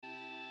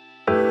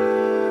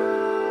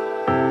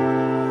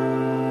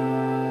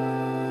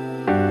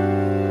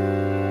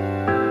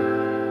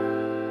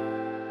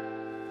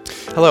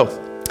Hello,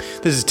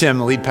 this is Tim,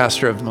 the lead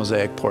pastor of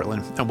Mosaic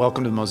Portland, and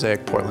welcome to the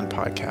Mosaic Portland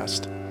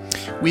podcast.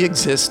 We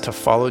exist to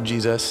follow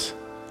Jesus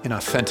in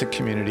authentic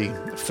community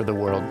for the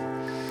world.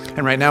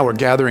 And right now we're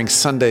gathering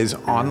Sundays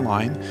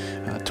online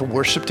to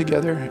worship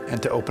together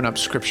and to open up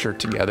scripture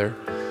together.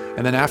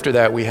 And then after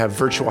that, we have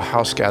virtual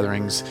house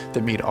gatherings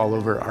that meet all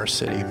over our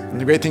city.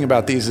 And the great thing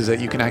about these is that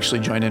you can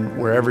actually join in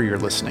wherever you're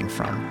listening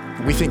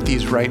from. We think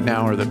these right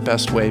now are the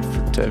best way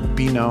to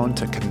be known,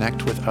 to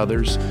connect with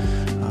others,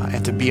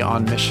 and to be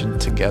on mission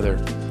together.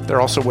 They're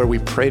also where we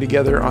pray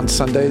together on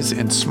Sundays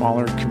in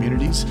smaller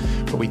communities,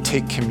 where we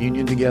take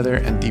communion together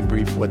and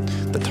debrief what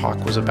the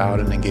talk was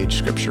about and engage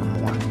scripture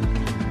more.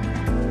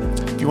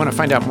 If you want to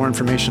find out more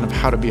information of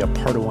how to be a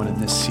part of one in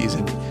this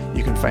season,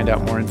 you can find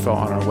out more info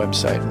on our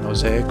website,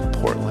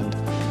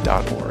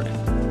 mosaicportland.org.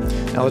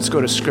 Now let's go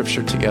to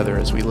scripture together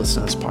as we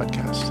listen to this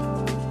podcast.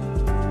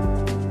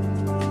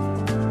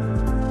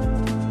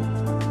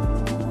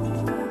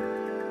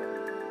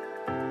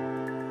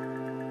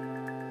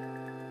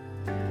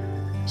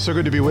 So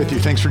good to be with you.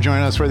 Thanks for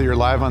joining us, whether you're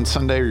live on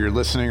Sunday or you're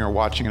listening or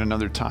watching at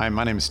another time.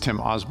 My name is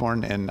Tim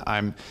Osborne, and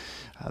I'm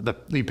the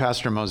lead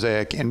pastor of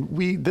Mosaic. And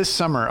this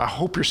summer, I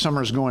hope your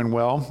summer is going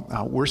well.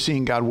 We're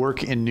seeing God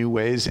work in new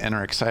ways and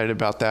are excited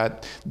about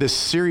that. This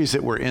series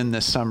that we're in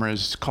this summer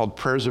is called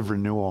Prayers of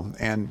Renewal.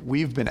 And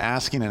we've been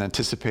asking and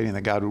anticipating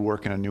that God would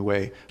work in a new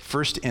way,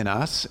 first in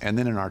us, and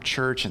then in our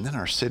church, and then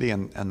our city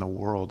and the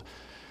world.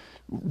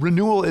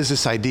 Renewal is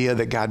this idea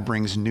that God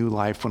brings new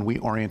life when we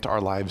orient our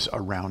lives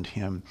around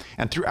Him.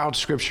 And throughout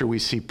Scripture, we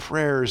see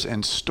prayers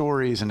and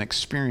stories and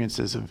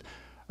experiences of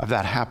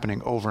that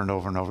happening over and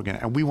over and over again.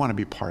 And we want to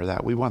be part of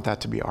that. We want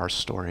that to be our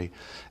story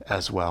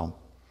as well.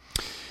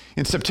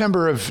 In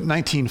September of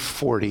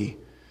 1940,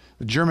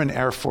 the German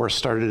Air Force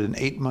started an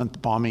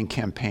 8-month bombing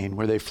campaign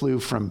where they flew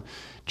from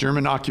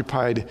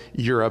German-occupied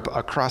Europe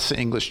across the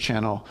English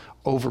Channel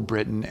over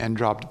Britain and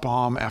dropped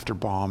bomb after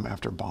bomb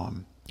after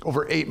bomb.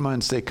 Over 8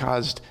 months, they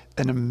caused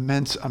an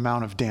immense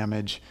amount of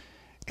damage,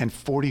 and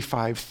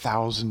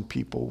 45,000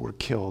 people were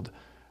killed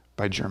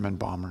by German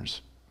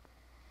bombers.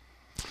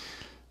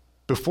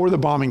 Before the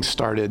bombing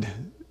started,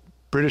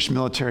 British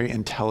military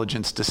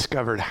intelligence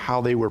discovered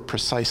how they were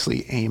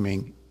precisely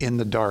aiming in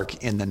the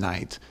dark in the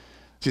night.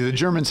 See, the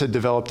Germans had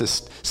developed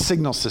this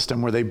signal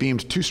system where they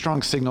beamed 2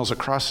 strong signals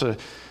across the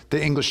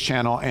English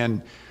Channel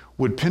and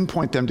would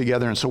pinpoint them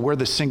together, and so where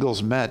the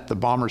signals met, the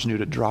bombers knew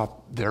to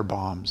drop their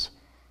bombs.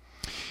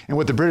 And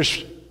what the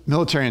British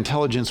military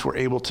intelligence were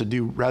able to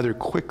do rather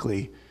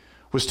quickly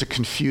was to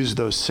confuse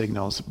those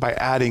signals by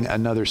adding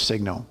another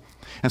signal.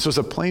 And so as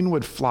a plane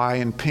would fly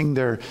and ping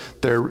their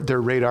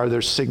radar,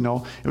 their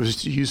signal, it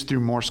was used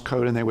through Morse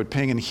code, and they would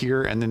ping and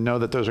hear and then know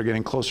that those are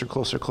getting closer,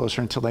 closer, closer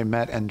until they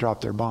met and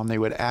dropped their bomb. They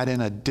would add in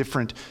a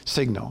different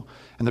signal,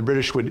 and the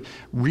British would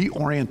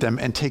reorient them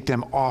and take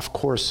them off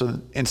course.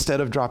 So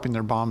instead of dropping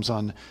their bombs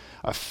on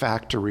a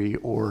factory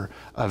or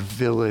a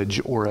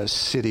village or a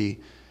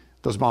city,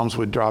 those bombs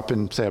would drop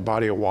in, say, a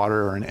body of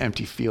water or an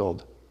empty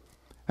field.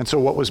 And so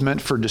what was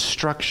meant for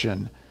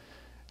destruction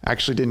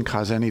actually didn't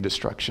cause any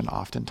destruction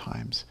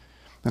oftentimes.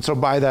 And so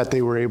by that,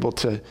 they were able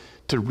to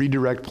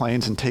redirect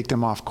planes and take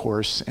them off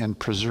course and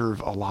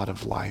preserve a lot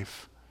of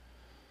life.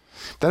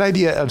 That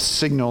idea of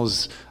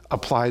signals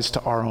applies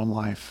to our own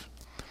life,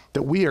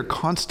 that we are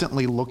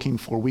constantly looking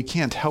for. We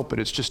can't help it.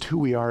 It's just who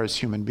we are as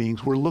human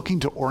beings. We're looking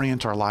to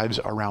orient our lives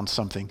around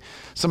something.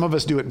 Some of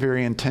us do it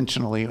very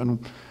intentionally,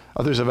 and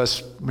others of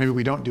us, maybe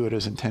we don't do it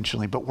as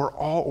intentionally, but we're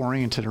all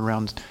oriented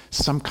around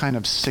some kind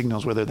of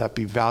signals, whether that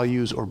be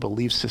values or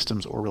belief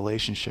systems or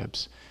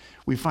relationships.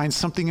 We find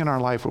something in our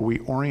life where we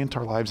orient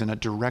our lives and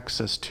it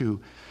directs us to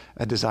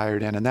a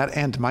desired end. And that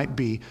end might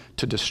be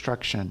to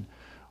destruction,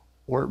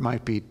 or it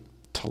might be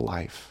to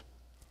life.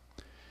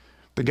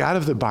 The God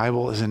of the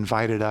Bible has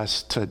invited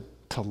us to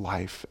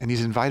life, and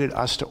He's invited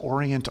us to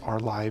orient our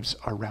lives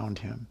around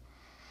Him.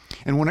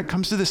 And when it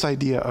comes to this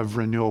idea of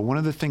renewal, one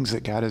of the things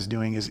that God is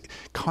doing is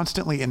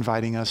constantly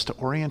inviting us to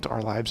orient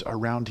our lives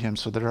around Him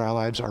so that our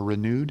lives are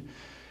renewed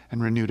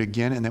and renewed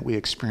again, and that we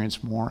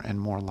experience more and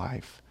more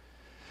life.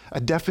 A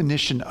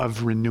definition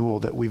of renewal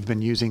that we've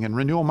been using, and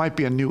renewal might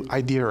be a new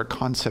idea or a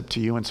concept to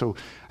you, and so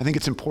I think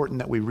it's important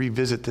that we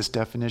revisit this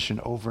definition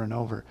over and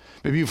over.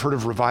 Maybe you've heard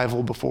of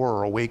revival before,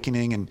 or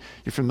awakening, and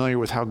you're familiar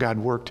with how God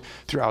worked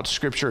throughout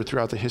Scripture,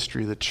 throughout the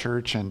history of the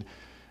church, and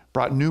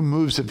brought new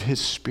moves of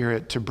His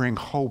Spirit to bring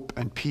hope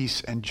and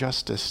peace and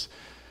justice,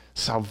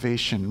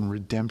 salvation and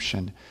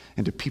redemption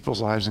into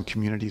people's lives and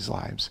communities'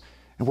 lives.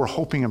 And we're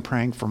hoping and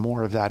praying for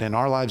more of that in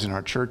our lives, in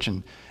our church,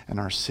 and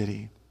our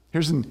city.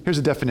 Here's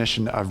a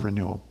definition of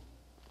renewal.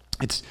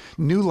 It's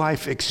new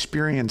life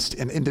experienced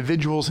in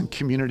individuals and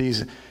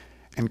communities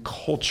and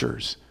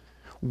cultures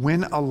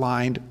when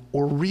aligned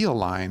or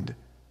realigned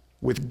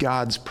with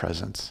God's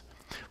presence,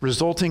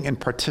 resulting in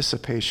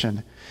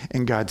participation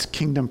in God's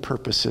kingdom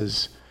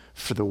purposes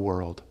for the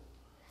world.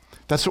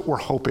 That's what we're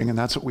hoping, and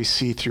that's what we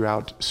see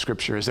throughout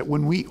Scripture, is that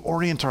when we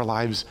orient our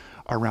lives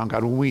around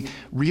God, when we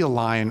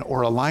realign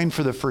or align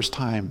for the first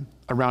time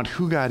around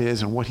who God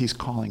is and what He's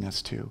calling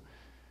us to,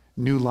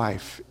 new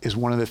life is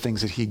one of the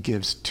things that he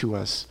gives to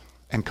us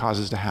and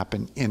causes to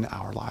happen in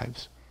our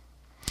lives.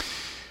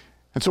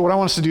 And so what I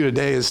want us to do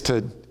today is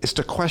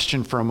to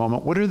question for a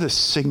moment, what are the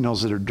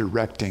signals that are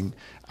directing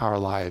our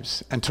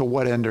lives? And to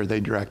what end are they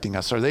directing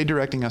us? Are they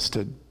directing us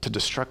to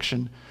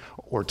destruction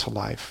or to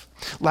life?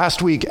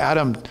 Last week,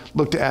 Adam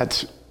looked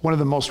at one of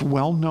the most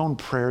well-known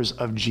prayers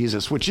of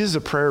Jesus, which is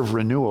a prayer of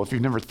renewal, if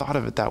you've never thought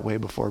of it that way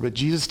before. But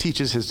Jesus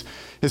teaches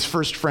his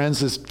first friends,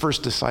 his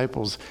first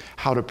disciples,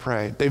 how to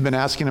pray. They've been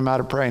asking him how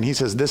to pray, and he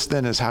says, this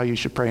then is how you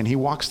should pray. And he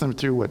walks them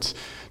through what's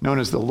known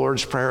as the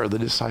Lord's Prayer or the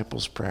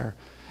disciples' prayer.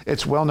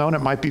 It's well known.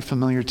 It might be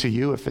familiar to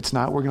you. If it's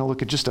not, we're going to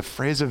look at just a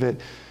phrase of it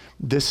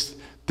this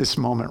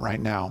moment right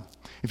now.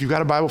 If you've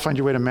got a Bible, find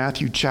your way to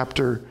Matthew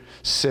chapter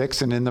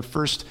 6. And in the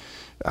first,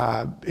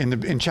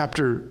 in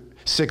chapter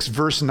 6,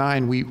 verse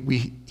 9,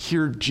 we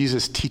hear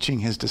Jesus teaching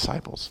his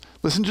disciples.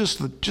 Listen just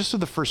to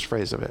the first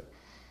phrase of it.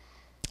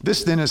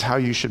 This then is how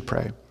you should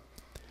pray.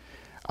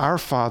 Our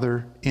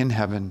Father in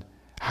heaven,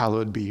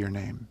 hallowed be your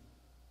name.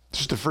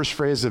 Just the first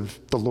phrase of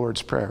the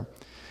Lord's Prayer.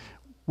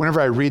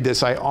 Whenever I read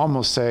this, I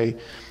almost say,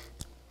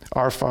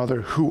 our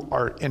Father who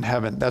art in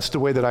heaven. That's the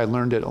way that I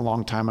learned it a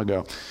long time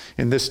ago.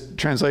 In this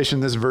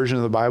translation, this version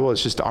of the Bible,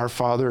 it's just our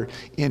Father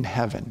in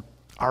heaven.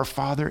 Our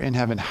Father in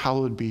heaven,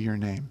 hallowed be your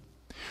name.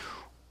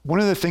 One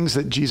of the things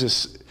that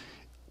Jesus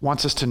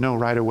wants us to know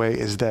right away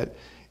is that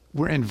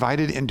we're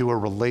invited into a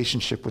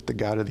relationship with the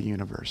God of the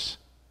universe.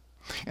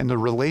 And the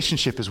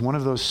relationship is one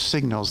of those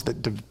signals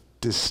that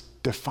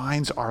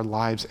defines our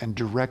lives and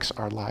directs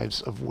our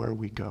lives of where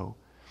we go.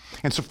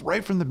 And so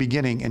right from the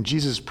beginning in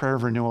Jesus' prayer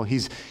of renewal,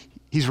 he's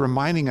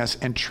reminding us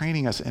and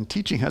training us and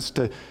teaching us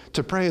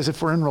to pray as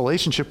if we're in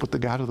relationship with the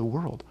God of the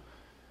world.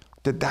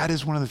 That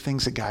is one of the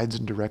things that guides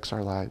and directs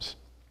our lives.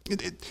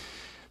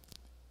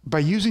 By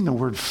using the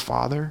word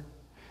Father,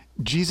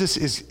 Jesus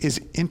is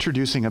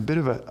introducing a bit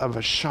of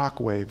a shock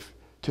wave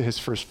to his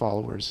first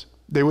followers.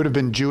 They would have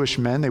been Jewish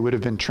men. They would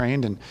have been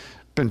trained and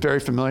been very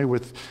familiar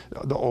with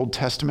the Old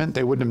Testament.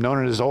 They wouldn't have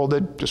known it as old.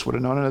 They just would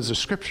have known it as the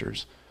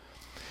Scriptures.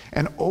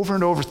 And over,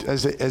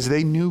 as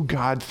they knew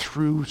God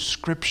through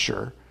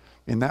Scripture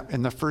in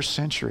the first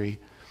century,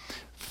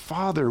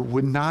 Father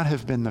would not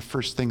have been the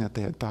first thing that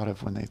they had thought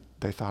of when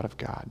they thought of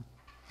God.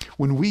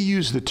 When we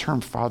use the term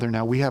Father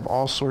now, we have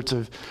all sorts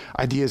of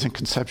ideas and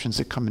conceptions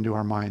that come into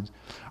our minds.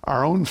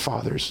 Our own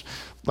fathers.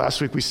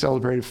 Last week we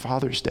celebrated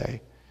Father's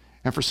Day.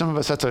 And for some of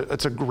us,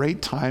 that's a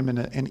great time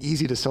and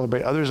easy to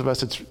celebrate. Others of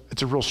us,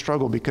 it's a real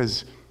struggle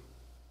because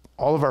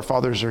all of our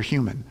fathers are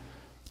human.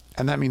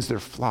 And that means they're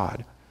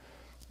flawed.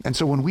 And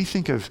so when we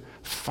think of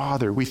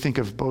Father, we think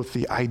of both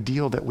the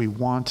ideal that we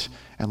want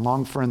and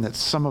long for and that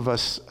some of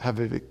us have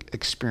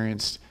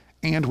experienced,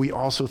 and we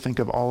also think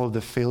of all of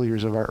the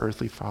failures of our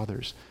earthly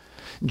fathers.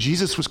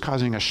 Jesus was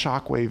causing a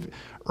shockwave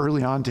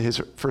early on to his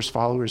first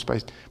followers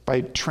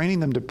by training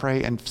them to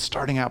pray and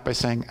starting out by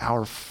saying,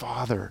 our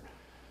Father,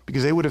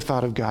 because they would have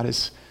thought of God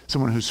as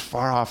someone who's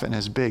far off and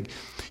as big.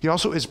 He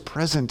also is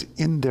present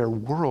in their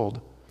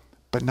world,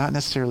 but not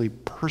necessarily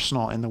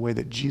personal in the way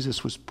that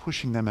Jesus was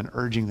pushing them and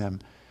urging them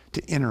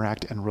to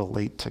interact and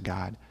relate to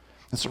God.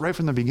 And so right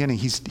from the beginning,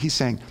 he's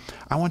saying,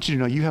 I want you to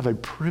know you have a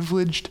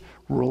privileged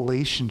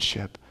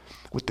relationship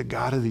with the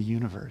God of the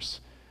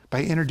universe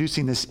by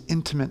introducing this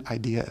intimate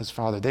idea as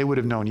Father. They would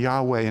have known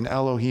Yahweh and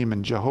Elohim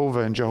and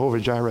Jehovah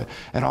Jireh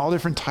and all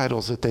different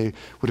titles that they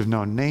would have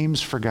known,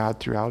 names for God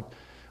throughout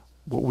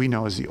what we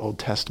know as the Old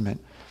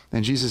Testament.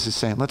 And Jesus is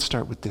saying, let's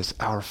start with this,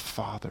 our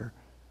Father,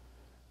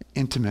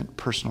 intimate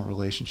personal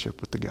relationship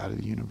with the God of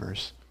the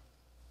universe.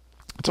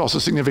 It's also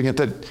significant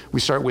that we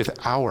start with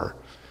our,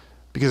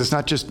 because it's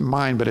not just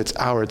mine, but it's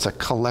our. It's a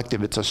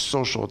collective. It's a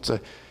social.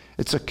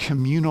 It's a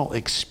communal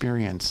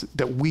experience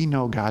that we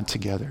know God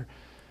together.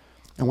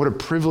 And what a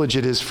privilege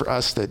it is for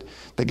us that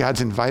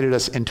God's invited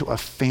us into a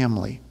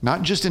family,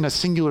 not just in a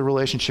singular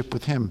relationship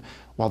with him,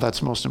 while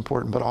that's most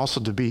important, but also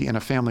to be in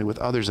a family with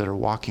others that are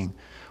walking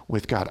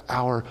with God,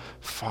 our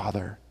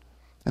Father.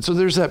 And so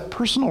there's that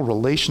personal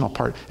relational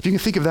part. If you can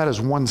think of that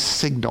as one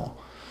signal,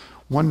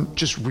 one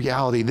just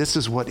reality, this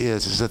is what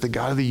is that the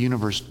God of the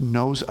universe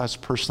knows us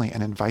personally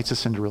and invites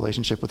us into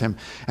relationship with him.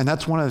 And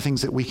that's one of the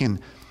things that we can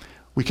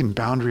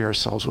boundary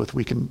ourselves with,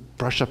 we can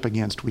brush up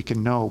against, we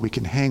can know, we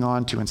can hang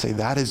on to and say,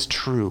 that is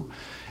true.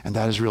 And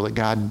that is real, that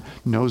God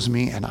knows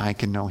me and I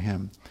can know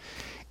him.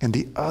 And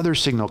the other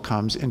signal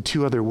comes in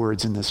two other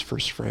words in this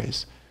first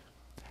phrase,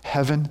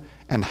 heaven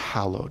and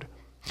hallowed.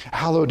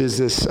 Hallowed is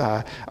this,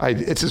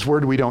 it's this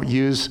word we don't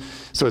use,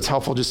 so it's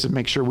helpful just to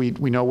make sure we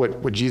know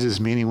what Jesus is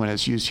meaning when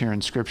it's used here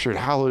in Scripture.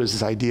 Hallowed is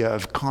this idea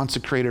of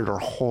consecrated or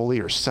holy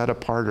or set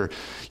apart or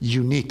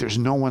unique. There's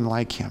no one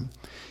like him.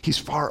 He's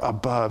far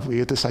above. We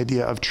get this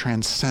idea of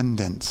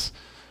transcendence.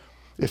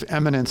 If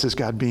eminence is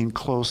God being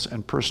close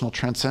and personal,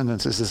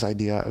 transcendence is this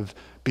idea of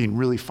being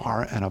really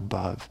far and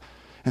above.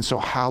 And so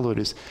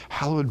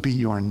hallowed be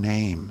your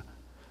name.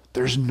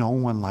 There's no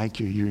one like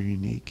you. You're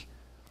unique.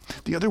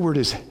 The other word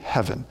is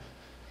heaven.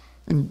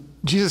 And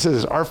Jesus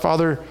says, our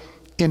Father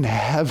in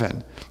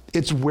heaven.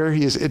 It's where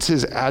he is. It's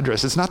his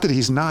address. It's not that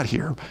he's not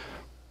here,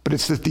 But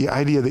it's that the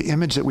idea, the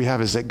image that we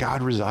have is that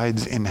God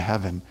resides in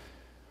heaven.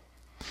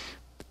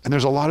 And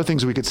there's a lot of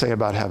things we could say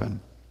about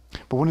heaven.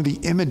 But one of the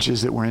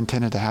images that we're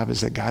intended to have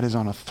is that God is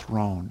on a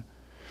throne.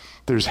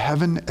 There's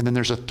heaven, and then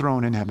there's a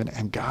throne in heaven,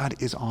 and God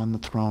is on the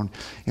throne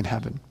in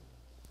heaven.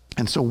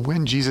 And so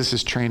when Jesus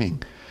is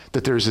training,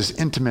 that there's this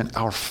intimate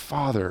Our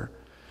Father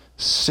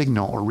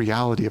signal or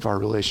reality of our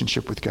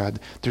relationship with God,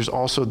 there's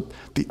also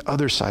the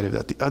other side of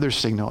that. The other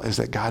signal is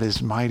that God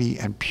is mighty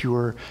and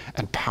pure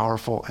and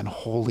powerful and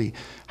holy,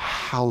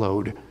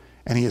 hallowed,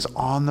 and he is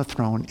on the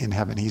throne in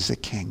heaven. He's the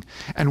king.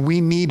 And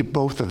we need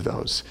both of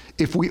those.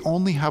 If we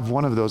only have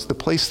one of those, the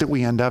place that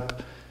we end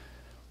up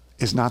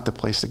is not the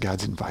place that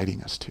God's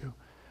inviting us to.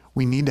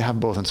 We need to have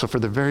both. And so for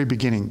the very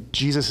beginning,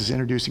 Jesus is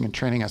introducing and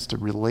training us to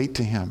relate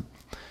to him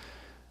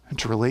and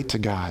to relate to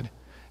God,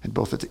 and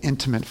both as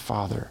intimate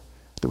Father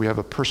that we have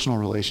a personal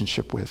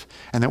relationship with,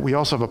 and that we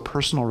also have a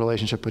personal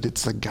relationship, but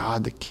it's the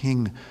God, the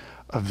King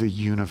of the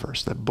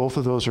universe, that both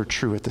of those are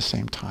true at the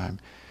same time.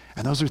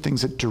 And those are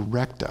things that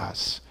direct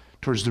us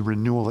towards the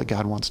renewal that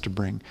God wants to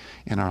bring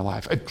in our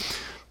life.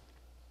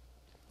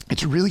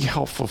 It's really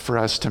helpful for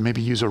us to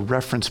maybe use a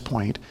reference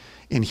point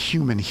in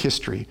human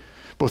history,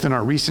 both in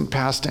our recent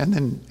past and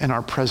then in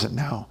our present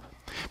now.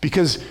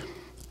 Because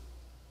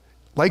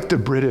like the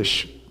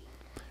British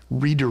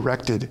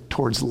redirected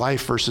towards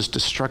life versus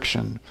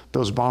destruction,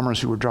 those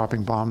bombers who were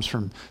dropping bombs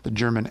from the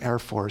German Air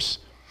Force,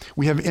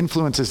 we have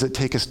influences that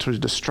take us to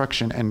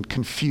destruction and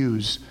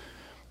confuse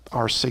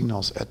our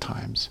signals at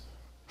times.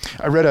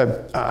 I read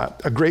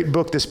a great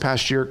book this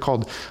past year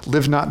called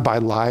Live Not by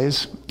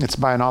Lies. It's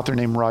by an author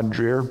named Rod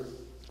Dreher.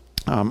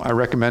 I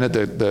recommend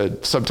it. The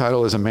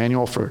subtitle is A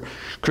Manual for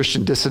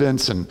Christian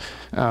Dissidents, and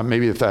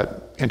maybe if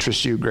that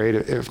interests you, great.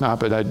 If not,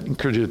 but I'd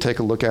encourage you to take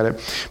a look at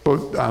it. But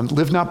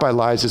Live Not by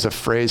Lies is a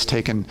phrase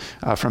taken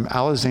from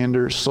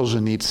Alexander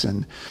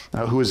Solzhenitsyn,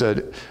 who was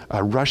a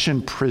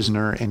Russian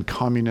prisoner in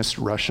communist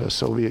Russia,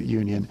 Soviet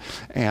Union.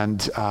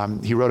 And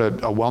he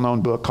wrote a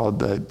well-known book called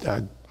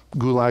the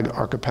Gulag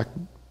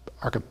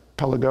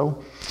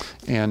Archipelago.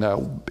 And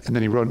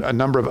then he wrote a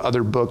number of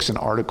other books and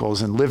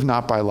articles, and Live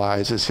Not by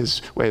Lies is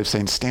his way of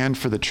saying stand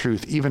for the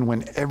truth, even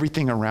when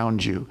everything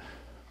around you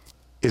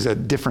is a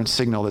different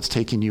signal that's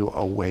taking you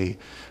away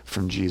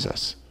from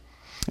Jesus.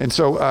 And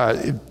so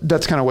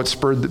that's kind of what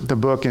spurred the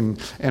book, and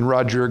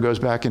Rod Dreher goes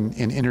back and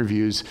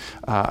interviews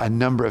a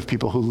number of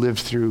people who lived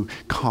through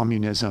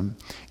communism,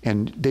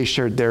 and they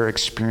shared their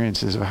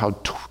experiences of how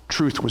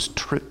truth was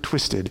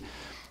twisted.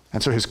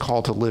 And so his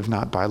call to live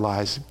not by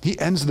lies. He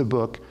ends the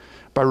book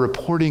by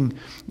recording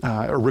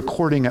a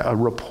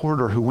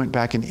reporter who went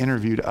back and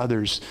interviewed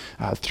others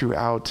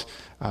throughout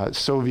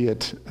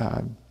Soviet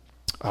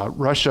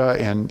Russia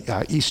and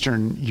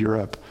Eastern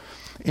Europe.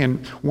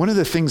 And one of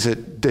the things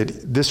that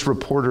this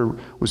reporter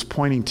was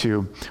pointing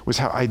to was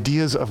how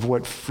ideas of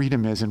what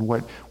freedom is and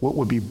what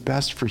would be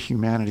best for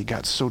humanity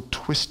got so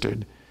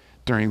twisted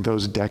during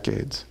those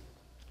decades.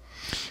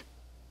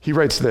 He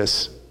writes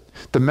this: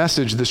 the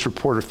message this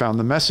reporter found,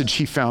 the message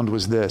he found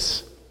was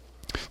this: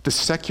 the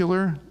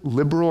secular,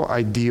 liberal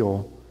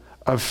ideal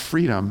of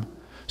freedom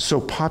so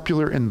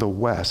popular in the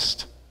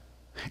West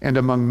and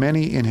among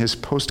many in his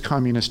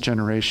post-communist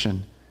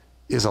generation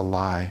is a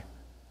lie.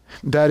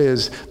 That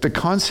is, the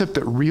concept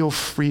that real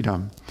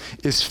freedom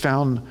is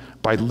found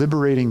by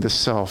liberating the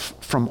self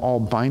from all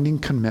binding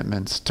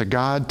commitments to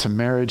God, to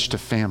marriage, to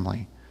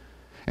family,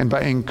 and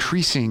by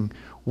increasing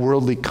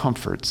worldly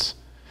comforts.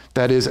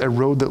 That is, a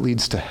road that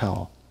leads to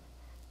hell.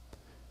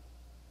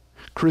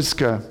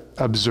 Kriska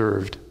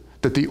observed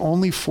that the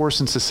only force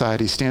in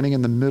society standing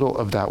in the middle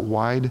of that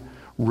wide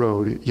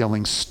road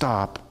yelling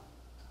stop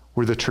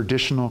were the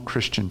traditional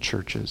Christian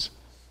churches.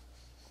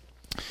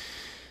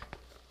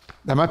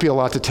 That might be a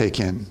lot to take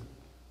in.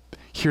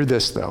 Hear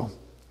this, though.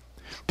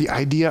 The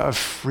idea of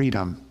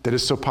freedom that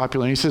is so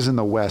popular, and he says in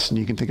the West, and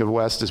you can think of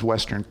West as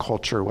Western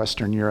culture,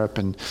 Western Europe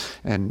and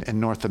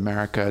North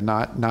America,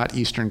 not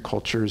Eastern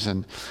cultures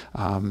and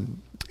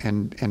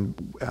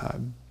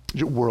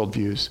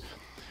worldviews.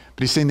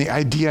 But he's saying the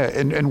idea,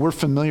 and we're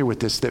familiar with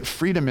this, that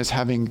freedom is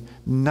having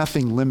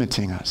nothing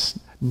limiting us,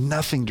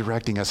 nothing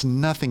directing us,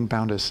 nothing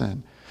bound us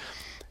in.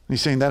 And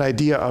he's saying that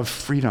idea of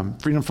freedom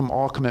from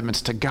all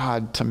commitments to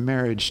God, to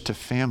marriage, to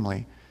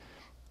family,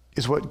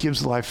 is what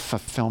gives life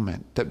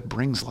fulfillment, that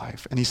brings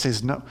life. And he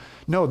says,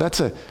 no, that's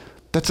a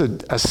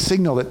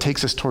signal that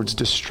takes us towards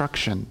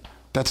destruction.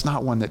 That's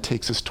not one that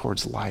takes us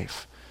towards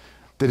life.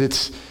 That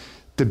it's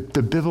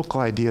the biblical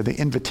idea, the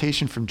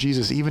invitation from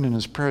Jesus, even in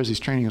his prayers, he's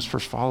training his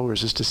first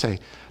followers, is to say,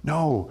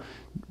 no,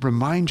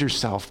 remind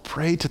yourself,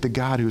 pray to the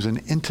God who's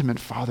an intimate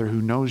Father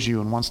who knows you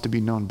and wants to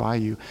be known by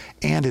you,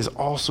 and is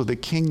also the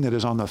King that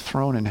is on the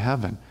throne in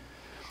heaven.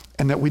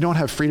 And that we don't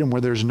have freedom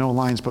where there's no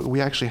lines, but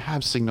we actually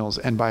have signals.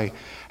 And by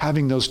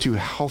having those two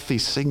healthy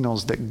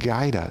signals that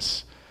guide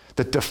us,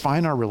 that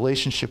define our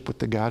relationship with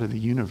the God of the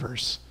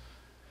universe,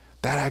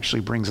 that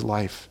actually brings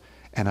life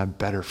and a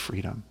better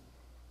freedom.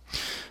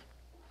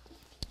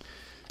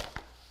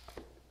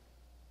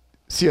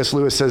 C.S.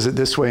 Lewis says it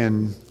this way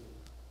in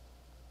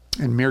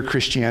Mere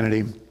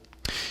Christianity.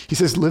 He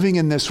says, living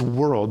in this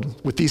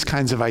world with these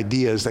kinds of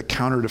ideas that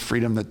counter to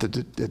freedom that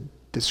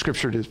the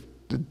scripture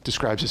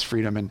describes as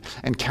freedom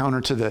and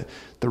counter to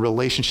the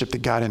relationship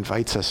that God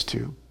invites us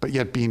to, but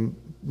yet being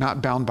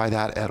not bound by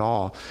that at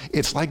all.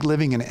 It's like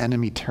living in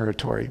enemy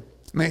territory.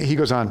 He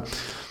goes on.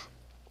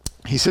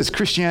 He says,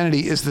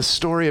 Christianity is the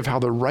story of how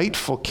the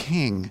rightful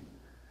king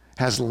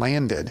has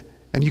landed.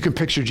 And you can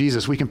picture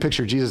Jesus. We can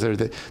picture Jesus there,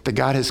 that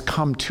God has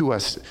come to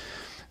us,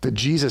 that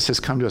Jesus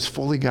has come to us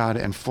fully God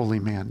and fully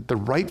man. The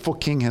rightful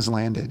king has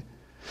landed.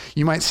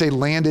 You might say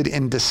landed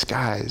in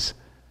disguise,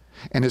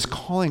 and is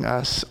calling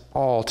us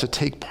all to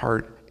take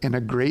part in a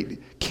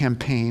great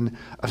campaign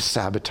of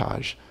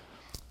sabotage.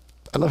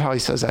 I love how he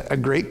says that, a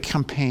great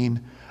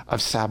campaign of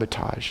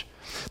sabotage.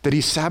 That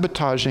he's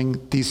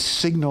sabotaging these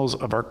signals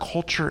of our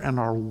culture and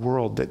our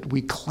world that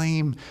we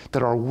claim,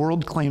 that our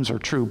world claims are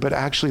true, but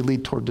actually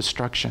lead toward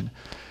destruction.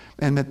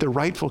 And that the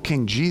rightful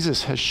king,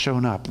 Jesus, has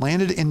shown up,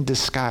 landed in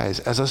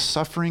disguise as a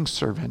suffering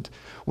servant,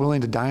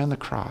 willing to die on the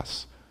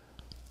cross,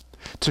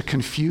 to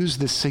confuse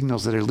the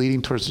signals that are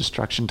leading towards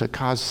destruction, to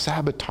cause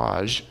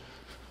sabotage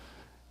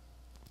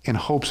in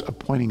hopes of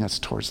pointing us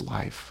towards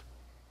life.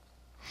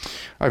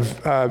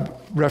 I've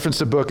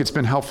referenced a book. It's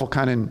been helpful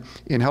kind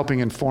of in helping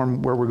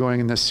inform where we're going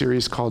in this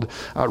series called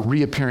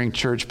Reappearing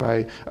Church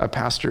by a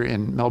pastor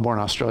in Melbourne,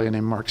 Australia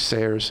named Mark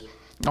Sayers.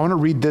 I want to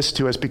read this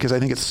to us because I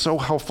think it's so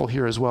helpful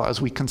here as well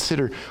as we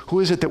consider who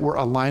is it that we're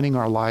aligning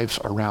our lives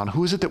around?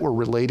 Who is it that we're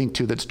relating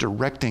to that's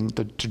directing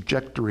the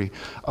trajectory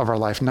of our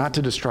life, not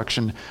to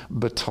destruction,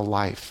 but to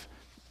life?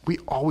 We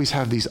always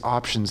have these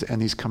options and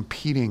these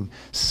competing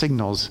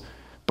signals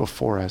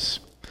before us.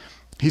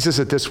 He says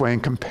it this way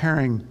in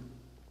comparing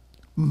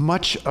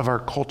much of our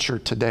culture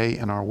today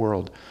in our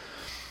world.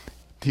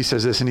 He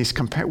says this, and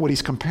what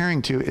he's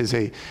comparing to is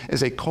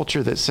a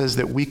culture that says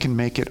that we can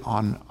make it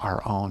on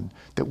our own,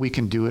 that we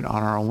can do it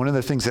on our own. One of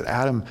the things that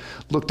Adam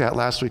looked at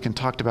last week and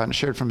talked about and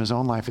shared from his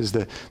own life is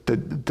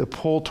the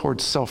pull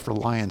towards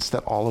self-reliance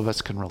that all of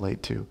us can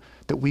relate to,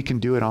 that we can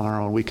do it on our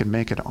own, we can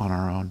make it on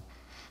our own.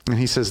 And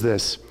he says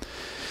this,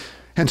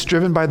 hence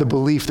driven by the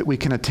belief that we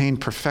can attain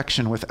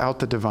perfection without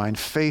the divine,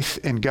 faith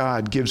in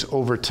God gives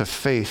over to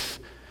faith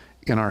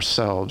in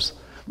ourselves.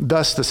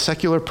 Thus, the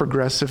secular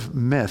progressive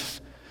myth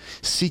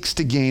seeks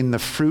to gain the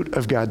fruit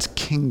of God's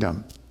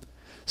kingdom,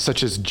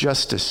 such as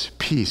justice,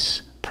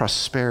 peace,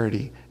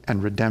 prosperity,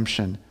 and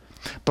redemption,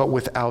 but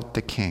without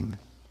the king.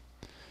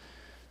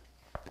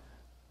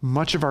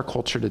 Much of our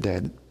culture today,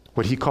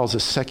 what he calls a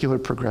secular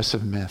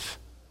progressive myth,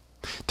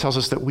 tells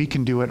us that we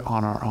can do it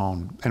on our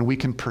own, and we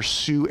can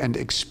pursue and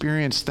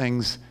experience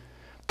things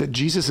that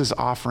Jesus is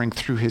offering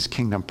through his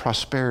kingdom,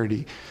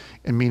 prosperity,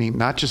 and meaning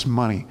not just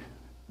money.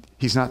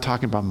 He's not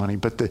talking about money,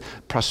 but the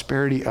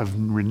prosperity of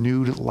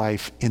renewed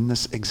life in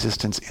this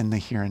existence, in the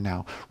here and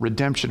now.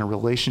 Redemption, a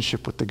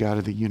relationship with the God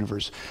of the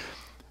universe.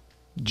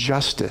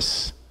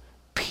 Justice,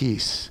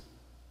 peace.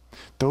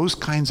 Those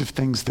kinds of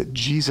things that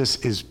Jesus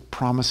is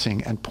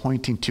promising and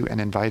pointing to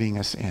and inviting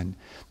us in.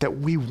 That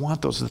we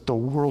want those, that the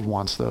world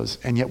wants those,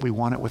 and yet we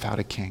want it without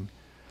a king.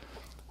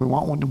 We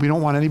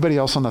don't want anybody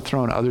else on the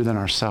throne other than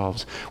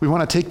ourselves. We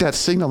want to take that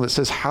signal that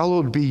says,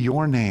 hallowed be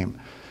your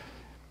name.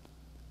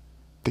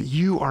 That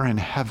you are in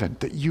heaven,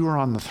 that you are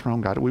on the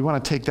throne, God. We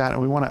want to take that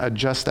and we want to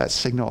adjust that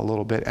signal a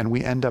little bit, and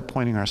we end up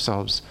pointing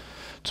ourselves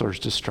towards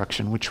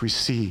destruction, which we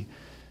see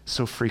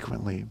so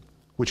frequently,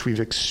 which we've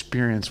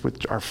experienced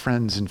with our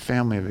friends and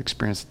family have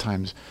experienced at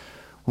times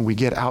when we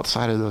get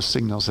outside of those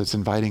signals that's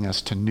inviting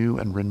us to new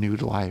and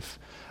renewed life,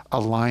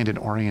 aligned and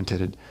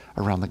oriented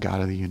around the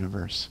God of the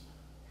universe.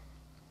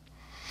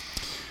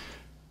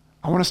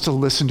 I want us to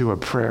listen to a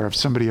prayer of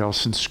somebody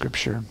else in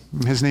Scripture.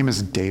 His name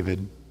is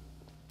David.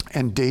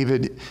 And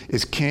David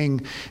is king,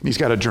 and he's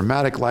got a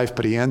dramatic life,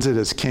 but he ends it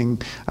as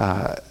king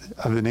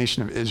of the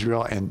nation of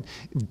Israel. And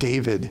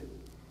David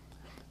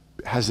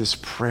has this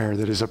prayer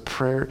that is a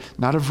prayer,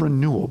 not of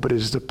renewal, but it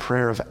is the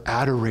prayer of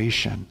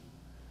adoration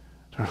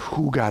to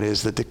who God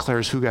is, that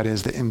declares who God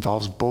is, that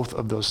involves both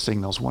of those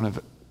signals, one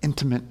of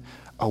intimate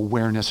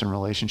awareness and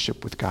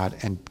relationship with God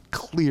and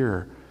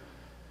clear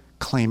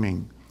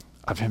claiming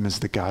of him as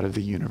the God of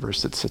the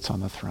universe that sits on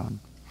the throne.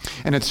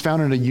 And it's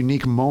found in a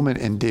unique moment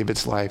in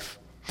David's life,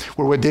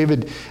 where what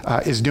David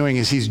is doing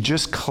is he's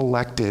just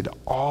collected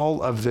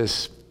all of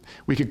this,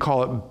 we could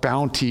call it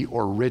bounty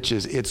or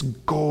riches. It's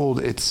gold,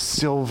 it's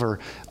silver,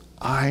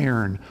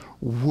 iron,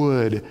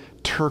 wood,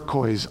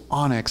 turquoise,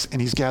 onyx,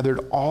 and he's gathered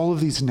all of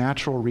these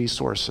natural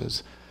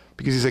resources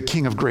because he's a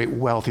king of great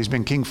wealth. He's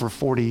been king for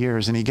 40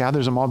 years, and he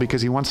gathers them all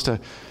because he wants to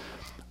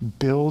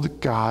build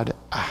God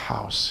a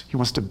house. He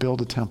wants to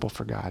build a temple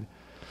for God.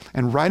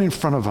 And right in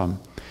front of him,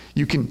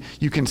 you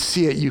can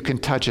see it, you can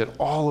touch it,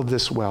 all of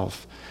this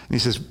wealth. And he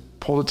says,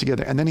 pull it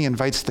together. And then he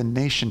invites the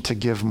nation to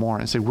give more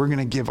and say, we're going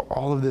to give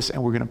all of this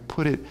and we're going to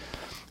put it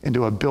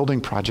into a building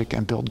project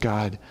and build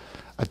God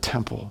a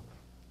temple.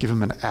 Give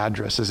him an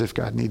address as if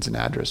God needs an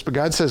address. But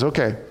God says,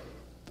 okay,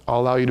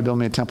 I'll allow you to build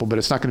me a temple, but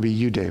it's not going to be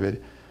you,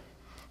 David.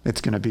 It's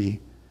going to be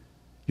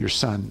your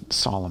son,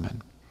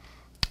 Solomon.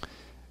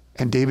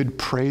 And David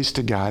prays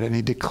to God, and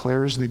he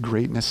declares the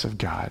greatness of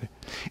God.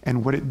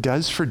 And what it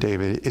does for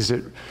David is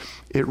it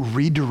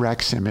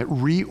redirects him, it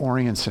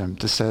reorients him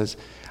to says,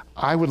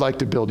 I would like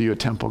to build you a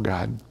temple,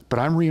 God, but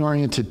I'm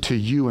reoriented to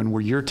you and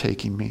where you're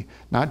taking me,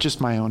 not just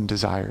my own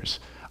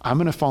desires. I'm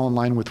going to fall in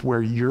line with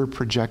where you're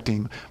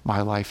projecting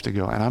my life to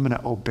go, and I'm going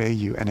to obey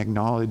you and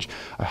acknowledge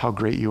how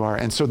great you are.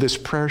 And so this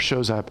prayer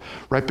shows up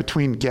right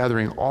between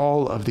gathering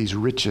all of these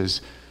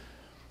riches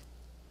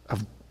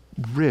of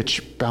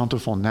rich,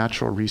 bountiful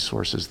natural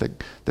resources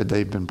that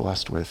they've been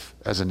blessed with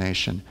as a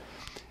nation,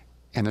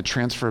 and a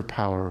transfer of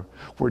power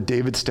where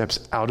David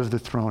steps out of the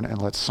throne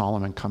and lets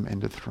Solomon come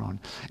into the throne.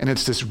 And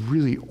it's this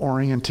really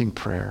orienting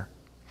prayer.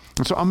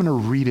 And so I'm going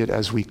to read it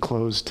as we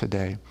close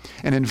today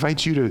and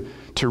invite you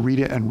to read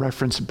it and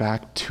reference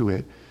back to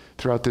it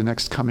throughout the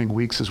next coming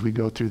weeks as we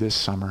go through this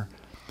summer,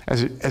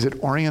 as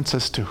it orients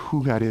us to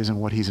who God is and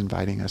what he's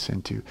inviting us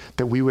into,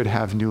 that we would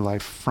have new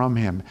life from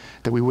him,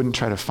 that we wouldn't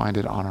try to find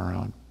it on our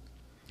own.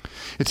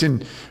 It's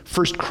in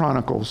 1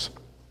 Chronicles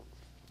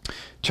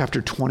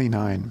chapter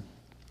 29.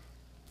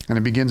 And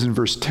it begins in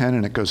verse 10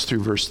 and it goes through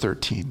verse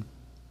 13.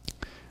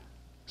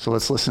 So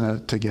let's listen to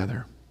it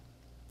together.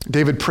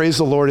 David praised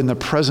the Lord in the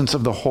presence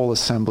of the whole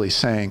assembly,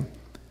 saying,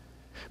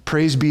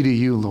 Praise be to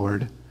you,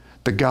 Lord,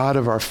 the God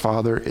of our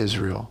father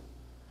Israel,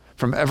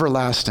 from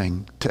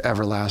everlasting to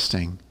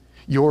everlasting.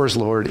 Yours,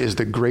 Lord, is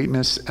the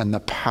greatness and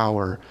the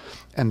power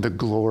and the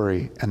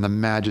glory and the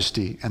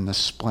majesty and the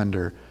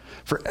splendor.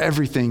 For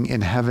everything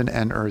in heaven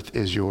and earth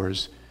is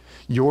yours.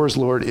 Yours,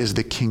 Lord, is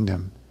the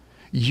kingdom.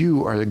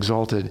 You are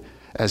exalted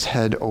as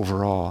head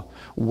over all.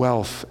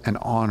 Wealth and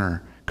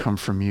honor come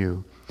from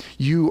you.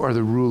 You are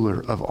the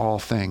ruler of all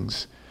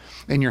things.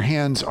 In your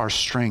hands are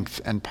strength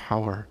and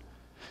power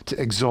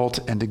to exalt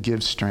and to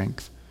give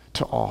strength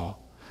to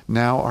all.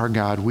 Now, our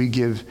God, we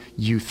give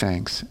you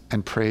thanks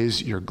and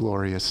praise your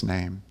glorious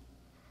name.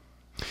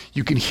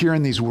 You can hear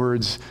in these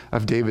words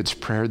of David's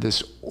prayer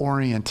this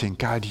orienting,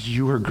 God,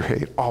 you are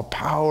great. All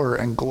power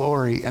and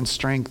glory and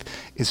strength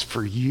is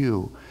for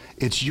you.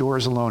 It's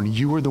yours alone.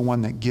 You are the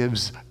one that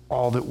gives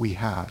all that we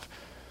have.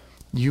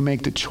 You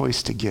make the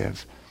choice to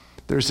give.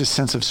 There's this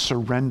sense of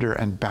surrender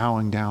and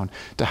bowing down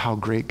to how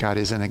great God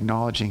is and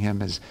acknowledging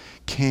him as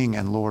King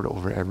and Lord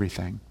over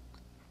everything.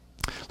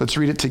 Let's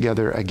read it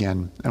together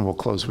again, and we'll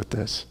close with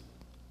this.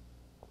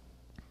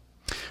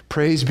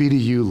 Praise be to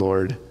you,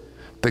 Lord,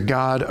 the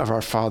God of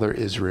our father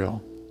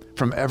Israel,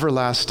 from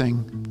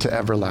everlasting to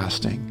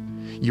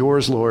everlasting.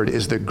 Yours, Lord,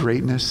 is the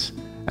greatness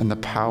and the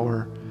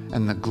power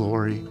and the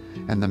glory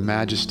and the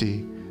majesty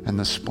and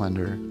the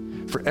splendor.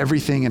 For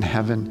everything in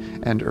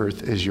heaven and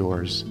earth is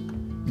yours.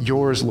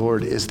 Yours,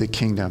 Lord, is the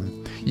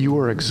kingdom. You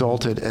are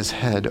exalted as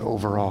head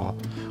over all.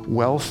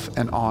 Wealth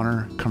and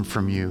honor come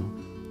from you.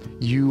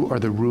 You are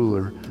the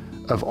ruler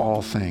of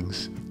all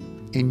things.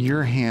 In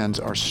your hands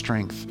are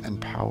strength and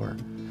power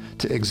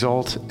to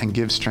exalt and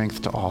give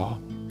strength to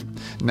all.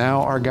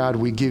 Now, our God,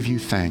 we give you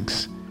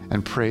thanks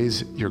and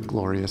praise your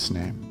glorious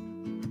name.